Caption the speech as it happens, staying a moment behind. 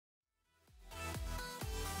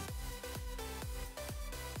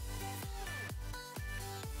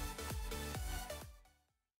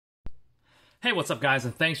Hey, what's up guys,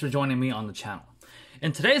 and thanks for joining me on the channel.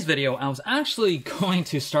 In today's video, I was actually going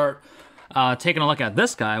to start taking a look at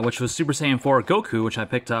this guy, which was Super Saiyan 4 Goku, which I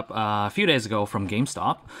picked up a few days ago from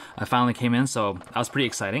GameStop. I finally came in, so that was pretty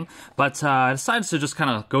exciting. But I decided to just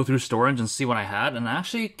kind of go through storage and see what I had, and I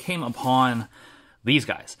actually came upon these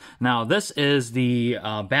guys. Now, this is the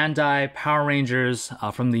Bandai Power Rangers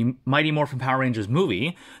from the Mighty Morphin Power Rangers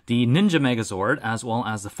movie, the Ninja Megazord, as well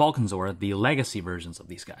as the Falconzord, the legacy versions of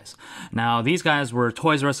these guys. Now, these guys were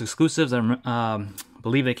Toys R Us exclusives. I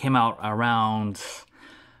believe they came out around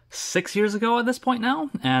 6 years ago at this point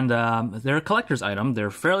now, and they're a collector's item.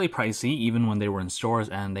 They're fairly pricey, even when they were in stores,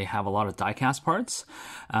 and they have a lot of die-cast parts.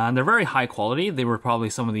 They're very high quality. They were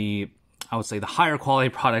probably some of the, I would say, the higher quality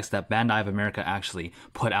products that Bandai of America actually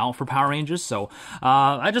put out for Power Rangers. So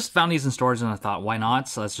I just found these in stores and I thought, why not?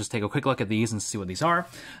 So let's just take a quick look at these and see what these are.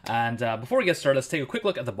 And before we get started, let's take a quick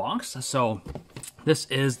look at the box. So this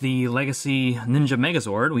is the Legacy Ninja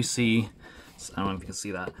Megazord. We see, I don't know if you can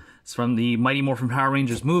see that. It's from the Mighty Morphin Power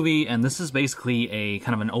Rangers movie, and this is basically a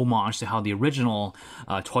kind of an homage to how the original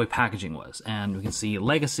toy packaging was. And we can see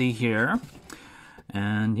Legacy here.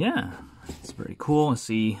 And yeah, it's very cool. Let's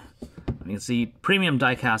see. You can see premium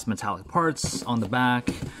die-cast metallic parts on the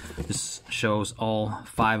back. This shows all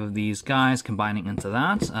 5 of these guys combining into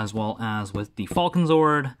that, as well as with the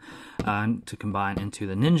Falconzord to combine into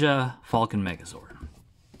the Ninja Falcon Megazord.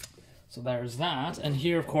 So there's that, and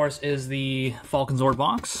here of course is the Falconzord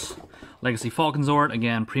box. Legacy Falconzord,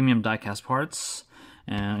 again, premium die-cast parts,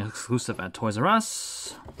 and exclusive at Toys R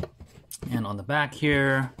Us. And on the back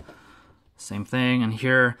here, same thing, and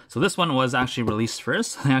here, so this one was actually released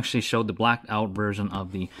first. I actually showed the blacked out version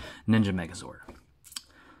of the Ninja Megazord.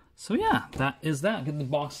 So yeah, that is that. Get the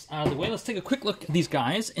box out of the way. Let's take a quick look at these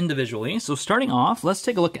guys individually. So starting off, let's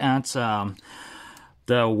take a look at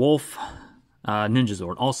the Wolf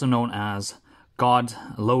Ninjazord, also known as God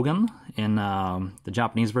Logan in the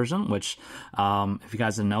Japanese version, which, if you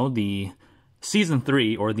guys didn't know, the Season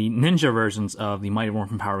 3, or the ninja versions of the Mighty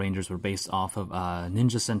Morphin Power Rangers, were based off of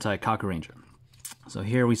Ninja Sentai Kaku Ranger. So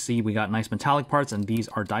here we see we got nice metallic parts, and these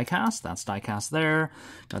are die-cast. That's die-cast there.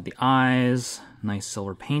 Got the eyes, nice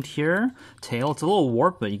silver paint here. Tail, it's a little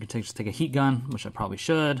warped, but you can just take a heat gun, which I probably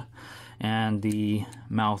should. And the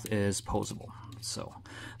mouth is posable. So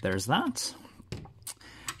there's that.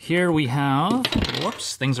 Here we have,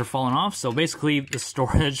 whoops, things are falling off. So basically the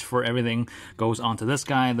storage for everything goes onto this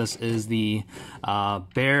guy. This is the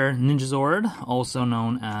Bear Ninjazord, also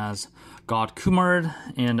known as God Kumard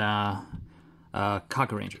and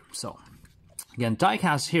Kaku Ranger. So again,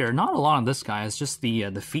 die-cast here, not a lot on this guy. It's just the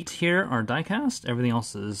feet here are die-cast. Everything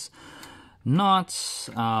else is not.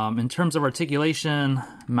 In terms of articulation,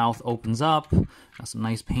 mouth opens up. Got some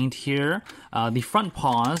nice paint here. The front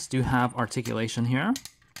paws do have articulation here.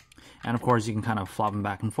 And of course, you can kind of flop them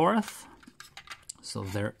back and forth. So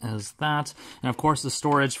there is that. And of course, the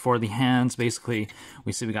storage for the hands, basically,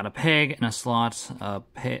 we see we got a peg and a slot,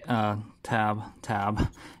 tab,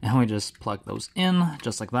 and we just plug those in,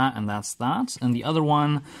 just like that, and that's that. And the other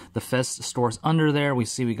one, the fist, stores under there. We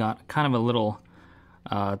see we got kind of a little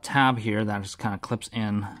tab here that just kind of clips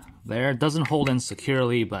in there. It doesn't hold in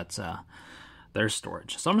securely, but there's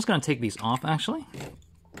storage. So I'm just going to take these off, actually.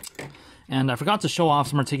 And I forgot to show off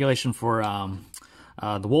some articulation for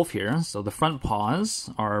the wolf here. So the front paws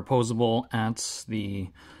are posable at the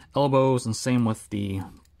elbows, and same with the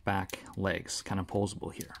back legs, kind of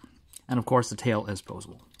posable here. And of course the tail is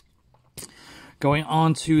posable. Going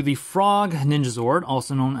on to the Frog Ninjazord,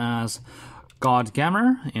 also known as God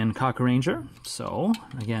Gamer in Kaku Ranger. So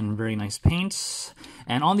again, very nice paints.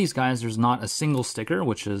 And on these guys, there's not a single sticker,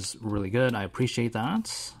 which is really good. I appreciate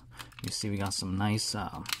that. You see we got some nice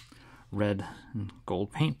red and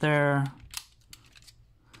gold paint there.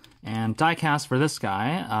 And die-cast for this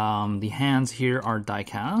guy. The hands here are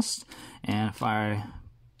die-cast. And if I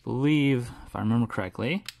remember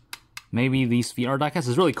correctly, maybe these feet are die-cast.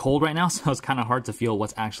 It's really cold right now, so it's kind of hard to feel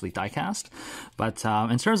what's actually die-cast. But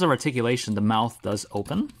in terms of articulation, the mouth does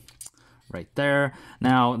open right there.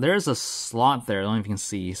 Now, there's a slot there. I don't know if you can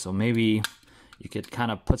see. So maybe you could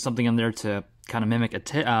kind of put something in there to kind of mimic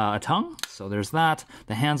a tongue. So there's that.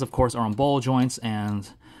 The hands, of course, are on ball joints, and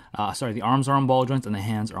the arms are on ball joints, and the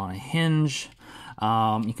hands are on a hinge.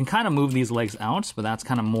 You can kind of move these legs out, but that's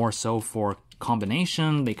kind of more so for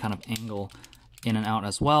combination. They kind of angle in and out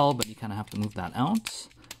as well, but you kind of have to move that out.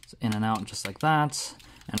 So in and out, just like that.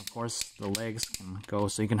 And of course, the legs can go,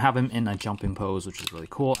 so you can have him in a jumping pose, which is really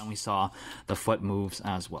cool. And we saw the foot moves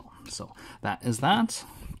as well. So that is that.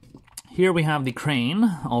 Here we have the crane,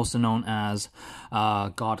 also known as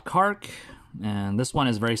God Kark. And this one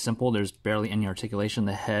is very simple. There's barely any articulation.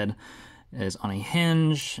 The head is on a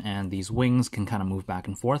hinge, and these wings can kind of move back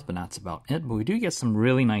and forth, but that's about it. But we do get some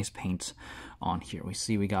really nice paint on here. We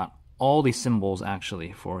see we got all these symbols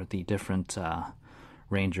actually for the different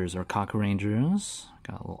rangers or Kaku rangers.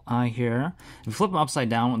 Got a little eye here. If you flip them upside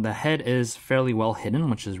down, the head is fairly well hidden,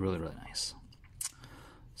 which is really, really nice.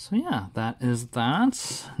 So yeah, that is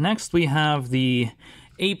that. Next we have the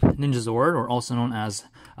Ape Ninjazord, or also known as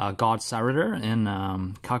God Sariter in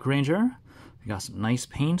Kaku Ranger. We got some nice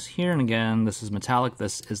paint here, and again, this is metallic.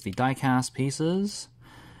 This is the die-cast pieces.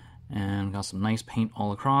 And we got some nice paint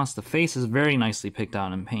all across. The face is very nicely picked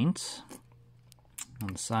out in paint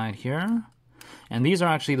on the side here. And these are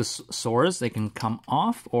actually the swords. They can come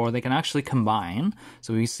off, or they can actually combine.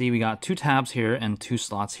 So we see we got 2 tabs here and 2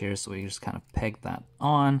 slots here, so we just kind of peg that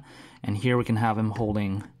on. And here we can have him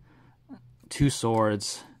holding 2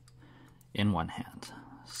 swords in one hand.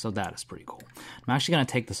 So that is pretty cool. I'm actually going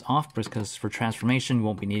to take this off because for transformation, we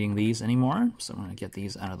won't be needing these anymore. So I'm going to get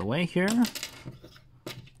these out of the way here.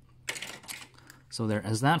 So there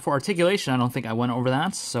is that. For articulation, I don't think I went over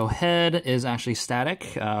that. So head is actually static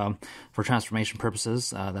for transformation purposes.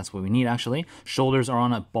 That's what we need, actually. Shoulders are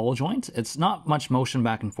on a ball joint. It's not much motion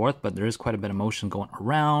back and forth, but there is quite a bit of motion going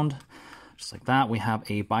around. Just like that. We have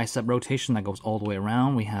a bicep rotation that goes all the way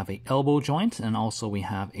around. We have a elbow joint, and also we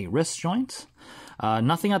have a wrist joint.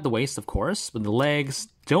 Nothing at the waist, of course, but the legs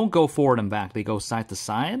don't go forward and back. They go side to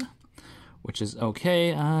side, which is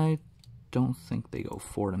okay. I don't think they go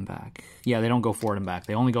forward and back. Yeah, they don't go forward and back.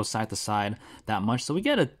 They only go side to side that much. So we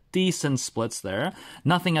get a decent splits there.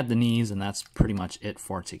 Nothing at the knees, and that's pretty much it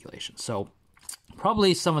for articulation. So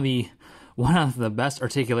probably one of the best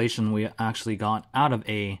articulation we actually got out of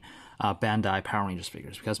a Bandai Power Rangers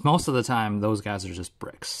figures, because most of the time those guys are just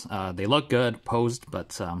bricks. They look good posed,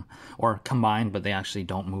 but or combined, but they actually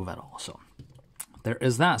don't move at all. So there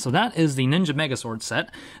is that. So that is the Ninja Megazord set.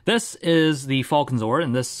 This is the Falconzord,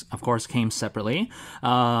 and this, of course, came separately.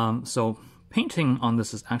 So painting on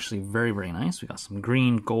this is actually very, very nice. We got some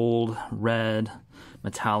green, gold, red,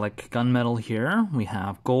 metallic gunmetal here. We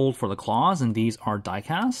have gold for the claws, and these are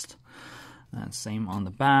die-cast. And same on the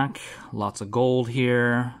back. Lots of gold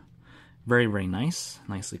here. Very, very nice.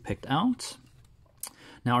 Nicely picked out.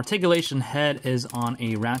 Now, articulation head is on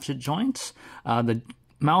a ratchet joint. The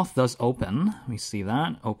mouth does open. We see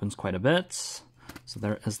that. Opens quite a bit. So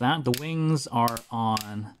there is that. The wings are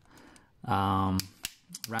on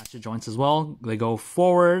ratchet joints as well. They go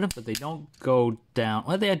forward, but they don't go down.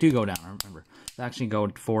 Well, they do go down, I remember. They actually go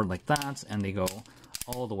forward like that, and they go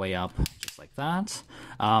all the way up, just like that.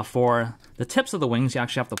 For the tips of the wings, you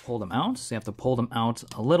actually have to pull them out. So you have to pull them out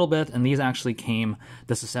a little bit, and these actually came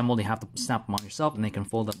disassembled. You have to snap them on yourself, and they can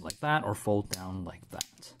fold up like that or fold down like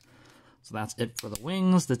that. So that's it for the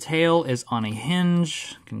wings. The tail is on a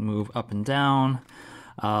hinge, can move up and down.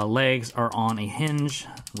 Legs are on a hinge,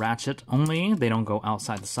 ratchet only. They don't go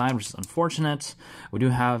outside the side, which is unfortunate. We do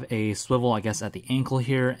have a swivel, I guess, at the ankle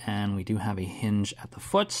here, and we do have a hinge at the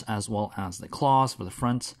foot, as well as the claws for the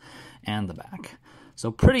front and the back.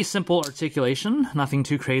 So pretty simple articulation, nothing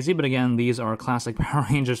too crazy, but again, these are classic Power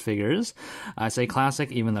Rangers figures. I say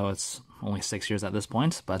classic, even though it's only 6 years at this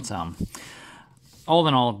point, but all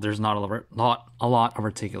in all, there's not a lot of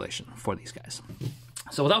articulation for these guys.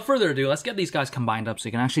 So without further ado, let's get these guys combined up so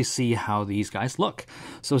you can actually see how these guys look.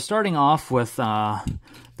 So starting off with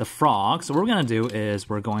the frog, so what we're going to do is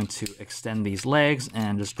we're going to extend these legs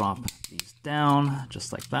and just drop these down,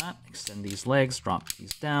 just like that. Extend these legs, drop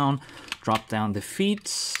these down, drop down the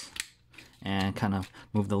feet, and kind of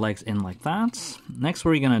move the legs in like that. Next,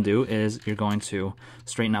 what you're going to do is you're going to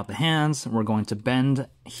straighten out the hands. We're going to bend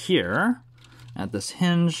here at this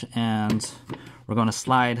hinge, and we're going to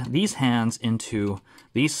slide these hands into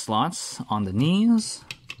these slots on the knees,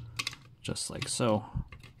 just like so.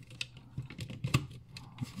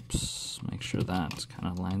 Oops, make sure that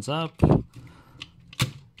kind of lines up,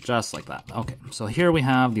 just like that. Okay, so here we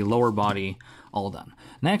have the lower body all done.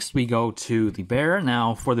 Next, we go to the bear.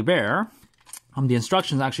 Now, for the bear, the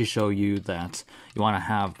instructions actually show you that you want to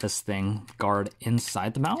have this thing guard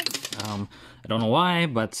inside the mouth. I don't know why,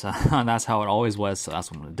 but that's how it always was, so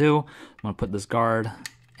that's what I'm going to do. I'm going to put this guard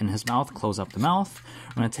in his mouth, close up the mouth.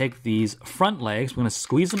 I'm going to take these front legs, we're going to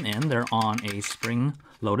squeeze them in. They're on a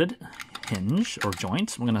spring-loaded hinge or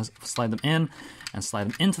joint. We're going to slide them in and slide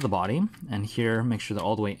them into the body. And here, make sure they're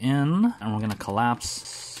all the way in. And we're going to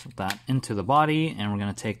collapse that into the body. And we're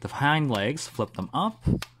going to take the hind legs, flip them up.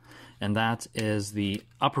 And that is the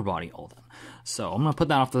upper body all done. So I'm going to put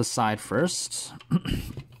that off to the side first.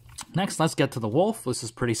 Next, let's get to the wolf. This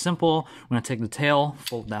is pretty simple. I'm going to take the tail,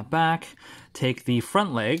 fold that back, take the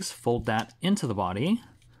front legs, fold that into the body,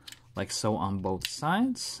 like so on both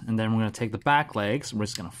sides. And then we're going to take the back legs, we're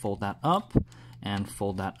just going to fold that up and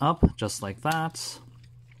fold that up just like that.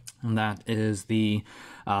 And that is the,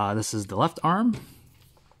 this is the left arm.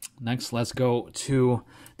 Next, let's go to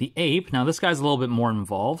the ape. Now this guy's a little bit more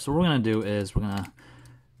involved. So what we're going to do is we're going to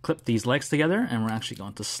clip these legs together, and we're actually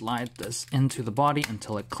going to slide this into the body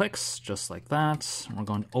until it clicks, just like that. And we're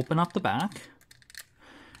going to open up the back,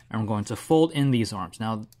 and we're going to fold in these arms.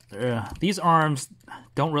 Now, these arms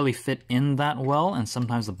don't really fit in that well, and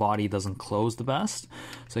sometimes the body doesn't close the best.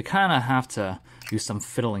 So you kind of have to do some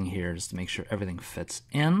fiddling here just to make sure everything fits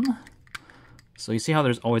in. So you see how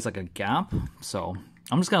there's always like a gap? So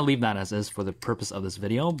I'm just going to leave that as is for the purpose of this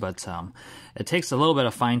video, but it takes a little bit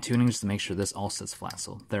of fine-tuning just to make sure this all sits flat.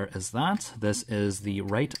 So there is that. This is the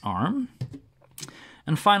right arm.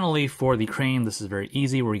 And finally, for the crane, this is very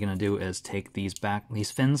easy. What we're going to do is take these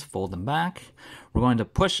fins, fold them back. We're going to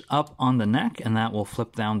push up on the neck, and that will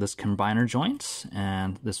flip down this combiner joint,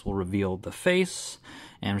 and this will reveal the face.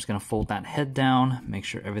 And we're just going to fold that head down, make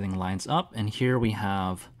sure everything lines up. And here we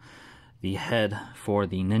have the head for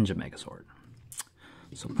the Ninja Megazord.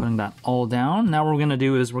 So putting that all down, now what we're going to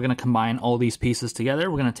do is we're going to combine all these pieces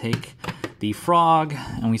together. We're going to take the frog,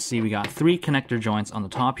 and we see we got 3 connector joints on the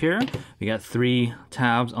top here. We got 3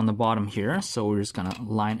 tabs on the bottom here. So we're just going to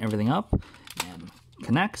line everything up and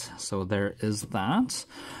connect. So there is that.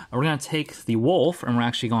 We're going to take the wolf, and we're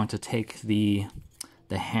actually going to take the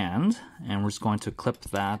hand, and we're just going to clip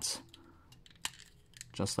that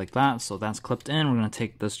just like that. So that's clipped in. We're going to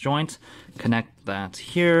take this joint, connect that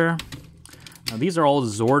here. Now, these are all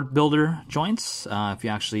Zord builder joints. If you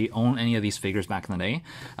actually own any of these figures back in the day,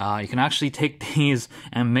 you can actually take these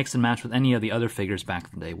and mix and match with any of the other figures back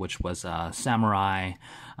in the day, which was Samurai,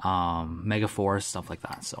 Megaforce, stuff like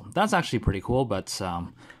that. So that's actually pretty cool, but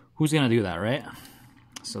who's going to do that, right?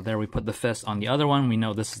 So there we put the fist on the other one. We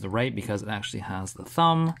know this is the right because it actually has the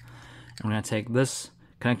thumb. And we're going to take this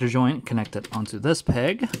connector joint, connect it onto this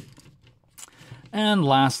peg. And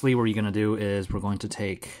lastly, what you're going to do is we're going to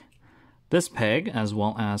take this peg as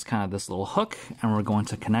well as kind of this little hook, and we're going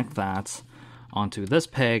to connect that onto this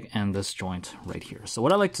peg and this joint right here. So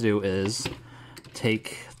what I like to do is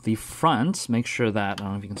take the front, make sure that, I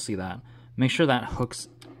don't know if you can see that, make sure that hooks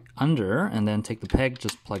under, and then take the peg,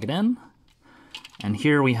 just plug it in. And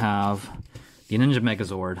here we have the Ninja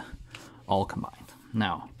Megazord all combined.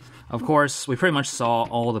 Now, of course, we pretty much saw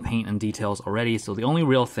all the paint and details already, so the only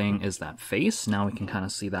real thing is that face. Now we can kind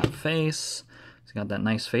of see that face. So we got that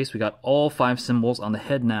nice face. We got all 5 symbols on the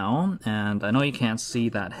head now, and I know you can't see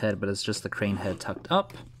that head, but it's just the crane head tucked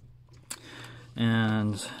up.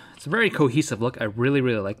 And it's a very cohesive look. I really,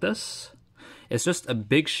 really like this. It's just a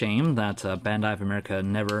big shame that Bandai of America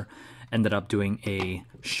never ended up doing a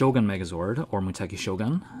Shogun Megazord or Muteki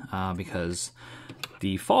Shogun, because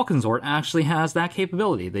the Falconzord actually has that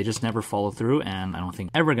capability. They just never followed through, and I don't think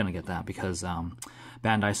ever going to get that because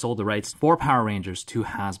Bandai sold the rights for Power Rangers to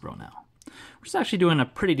Hasbro now, which is actually doing a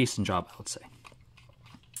pretty decent job, I would say.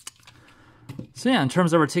 So yeah, in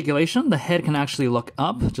terms of articulation, the head can actually look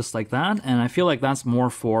up just like that, and I feel like that's more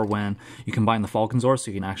for when you combine the Falconzord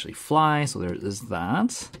so you can actually fly, so there is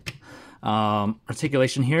that.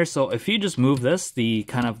 Articulation here, so if you just move this, the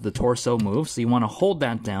kind of the torso moves, so you want to hold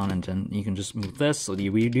that down and then you can just move this, so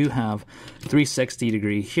we do have 360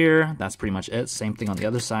 degree here, that's pretty much it. Same thing on the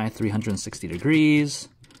other side, 360 degrees.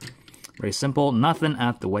 Very simple, nothing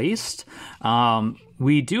at the waist.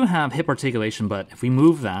 We do have hip articulation, but if we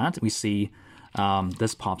move that, we see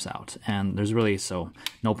this pops out, and there's really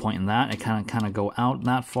no point in that. It kind of go out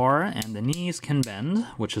that far, and the knees can bend,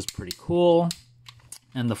 which is pretty cool.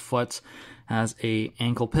 And the foot has a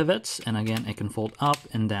ankle pivot, and again, it can fold up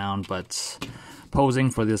and down, but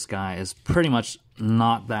posing for this guy is pretty much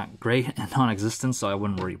not that great and non-existent, so I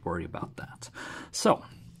wouldn't worry about that. So,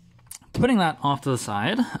 putting that off to the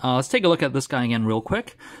side, let's take a look at this guy again real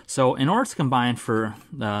quick. So in order to combine for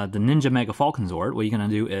the Ninja Mega Falconzord, what you're going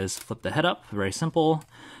to do is flip the head up, very simple,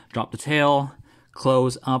 drop the tail,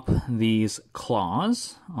 close up these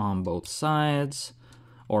claws on both sides,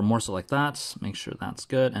 or more so like that, make sure that's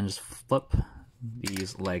good, and just flip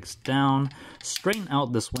these legs down, straighten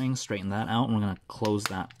out this wing, straighten that out, and we're going to close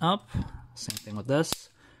that up. Same thing with this,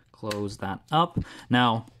 close that up.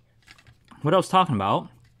 Now, what I was talking about,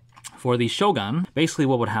 for the Shogun, basically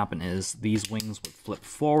what would happen is these wings would flip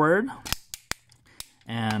forward,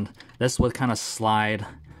 and this would kind of slide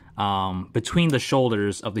between the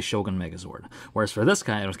shoulders of the Shogun Megazord. Whereas for this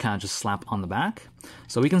guy, it was kind of just slap on the back.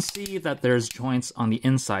 So we can see that there's joints on the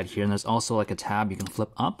inside here, and there's also like a tab you can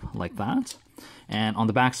flip up like that. And on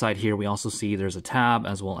the back side here, we also see there's a tab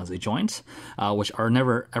as well as a joint, which are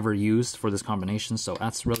never ever used for this combination. So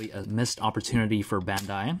that's really a missed opportunity for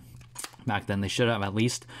Bandai. Back then, they should have at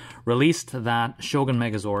least released that Shogun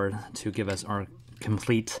Megazord to give us our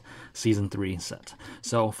complete Season 3 set.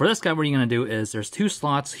 So for this guy, what you're going to do is there's 2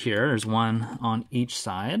 slots here. There's one on each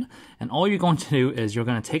side. And all you're going to do is you're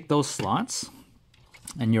going to take those slots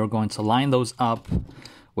and you're going to line those up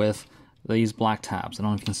with these black tabs. I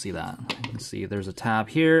don't know if you can see that. You can see there's a tab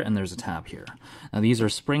here and there's a tab here. Now these are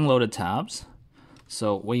spring-loaded tabs.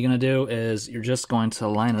 So what you're going to do is you're just going to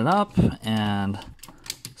line it up and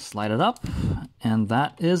slide it up, and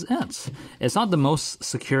that is it. It's not the most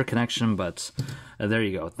secure connection, but there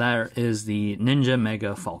you go. There is the Ninja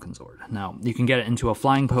Mega Falconzord. Now, you can get it into a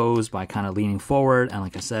flying pose by kind of leaning forward, and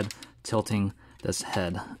like I said, tilting this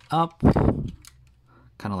head up,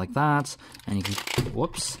 kind of like that, and you can,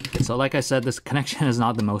 whoops. So like I said, this connection is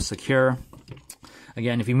not the most secure.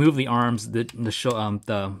 Again, if you move the arms,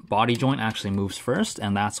 the body joint actually moves first,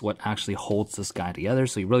 and that's what actually holds this guy together.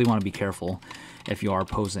 So you really want to be careful if you are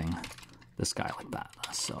posing this guy like that.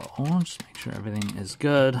 So I'll just make sure everything is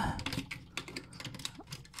good.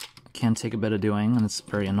 Can take a bit of doing, and it's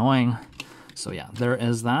very annoying. So yeah, there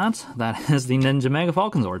is that. That is the Ninja Mega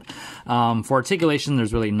Falconzord. For articulation,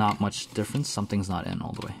 there's really not much difference. Something's not in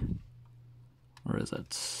all the way. Or is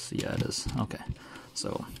it? Yeah, it is. Okay.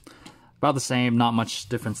 So about the same, not much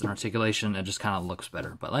difference in articulation. It just kind of looks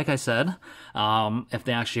better. But like I said, if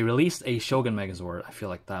they actually released a Shogun Megazord, I feel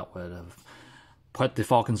like that would have put the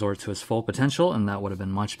Falconzord to its full potential, and that would have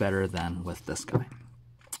been much better than with this guy.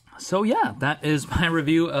 So yeah, that is my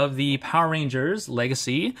review of the Power Rangers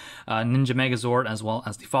Legacy Ninja Megazord as well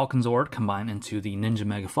as the Falconzord combined into the Ninja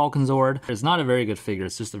Mega Falconzord. It's not a very good figure,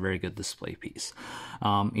 it's just a very good display piece.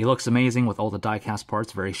 He looks amazing with all the die-cast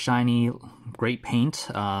parts, very shiny, great paint,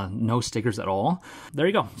 no stickers at all. There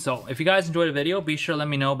you go. So if you guys enjoyed the video, be sure to let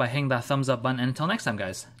me know by hitting that thumbs up button, and until next time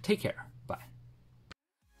guys, take care.